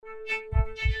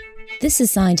This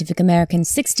is Scientific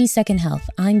American's 60-Second Health.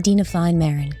 I'm Dina Fine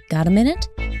Maron. Got a minute?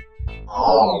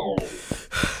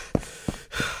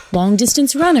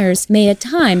 Long-distance runners may at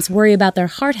times worry about their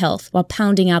heart health while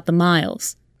pounding out the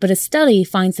miles. But a study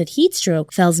finds that heat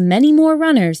stroke fells many more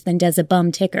runners than does a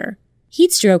bum ticker.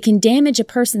 Heat stroke can damage a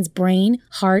person's brain,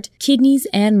 heart, kidneys,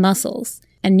 and muscles.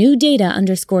 And new data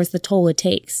underscores the toll it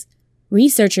takes.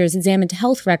 Researchers examined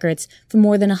health records for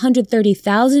more than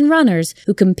 130,000 runners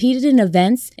who competed in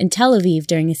events in Tel Aviv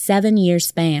during a 7-year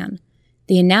span.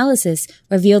 The analysis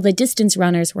revealed that distance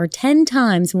runners were 10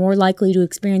 times more likely to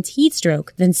experience heat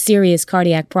stroke than serious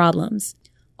cardiac problems.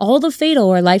 All the fatal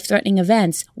or life-threatening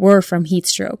events were from heat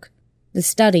stroke. The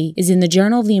study is in the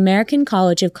Journal of the American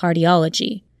College of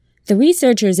Cardiology. The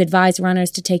researchers advise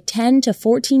runners to take 10 to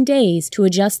 14 days to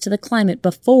adjust to the climate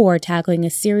before tackling a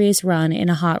serious run in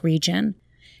a hot region.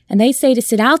 And they say to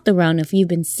sit out the run if you've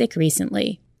been sick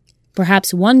recently.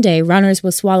 Perhaps one day runners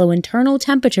will swallow internal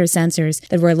temperature sensors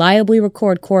that reliably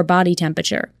record core body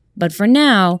temperature. But for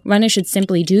now, runners should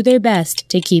simply do their best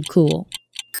to keep cool.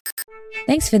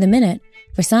 Thanks for the minute.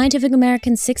 For Scientific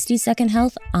American's 60-Second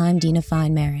Health, I'm Dina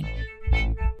Fine Maron.